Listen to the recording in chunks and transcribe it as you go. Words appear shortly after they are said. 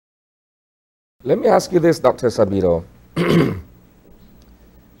Let me ask you this, Dr. Sabido.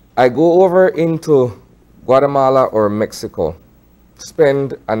 I go over into Guatemala or Mexico,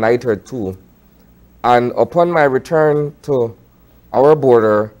 spend a night or two, and upon my return to our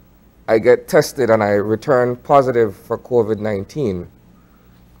border, I get tested and I return positive for COVID-19.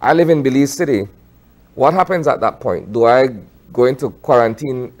 I live in Belize City. What happens at that point? Do I go into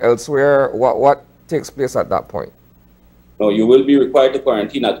quarantine elsewhere? What takes place at that point? No, you will be required to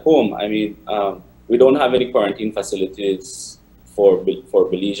quarantine at home. I mean, we don't have any quarantine facilities for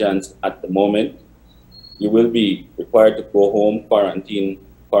Belizeans at the moment. You will be required to go home, quarantine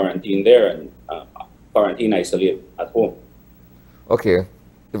there, and quarantine isolate at home. Okay,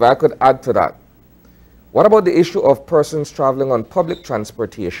 if I could add to that, what about the issue of persons traveling on public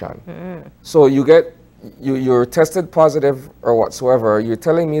transportation? So you're tested positive or whatsoever. You're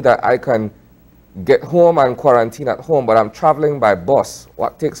telling me that I can get home and quarantine at home, but I'm traveling by bus.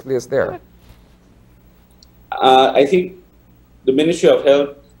 What takes place there? I think the Ministry of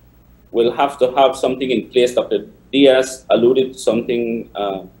Health will have to have something in place. Dr. Diaz alluded to something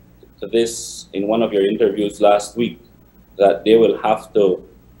to this in one of your interviews last week, that they will have to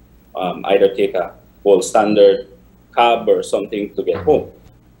either take a gold standard cab or something to get home,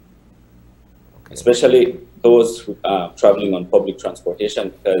 especially those traveling on public transportation,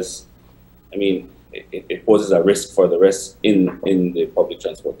 because, I mean, it poses a risk for the rest in the public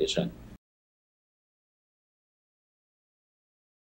transportation.